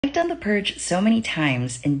I've done the purge so many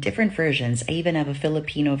times in different versions. I even have a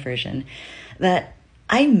Filipino version that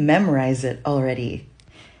I memorize it already.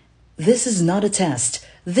 This is not a test.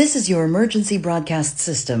 This is your emergency broadcast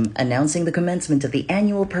system announcing the commencement of the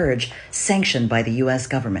annual purge sanctioned by the U.S.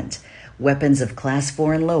 government. Weapons of Class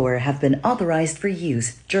 4 and lower have been authorized for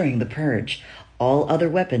use during the purge. All other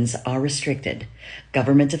weapons are restricted.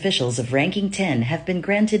 Government officials of ranking 10 have been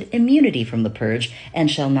granted immunity from the purge and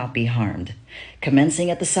shall not be harmed. Commencing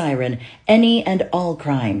at the siren, any and all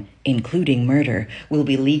crime, including murder, will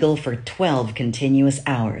be legal for 12 continuous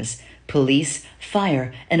hours. Police,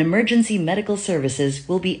 fire, and emergency medical services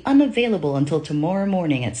will be unavailable until tomorrow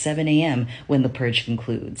morning at 7 a.m. when the purge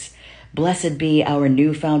concludes. Blessed be our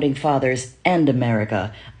new founding fathers and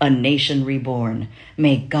America, a nation reborn.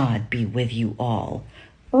 May God be with you all.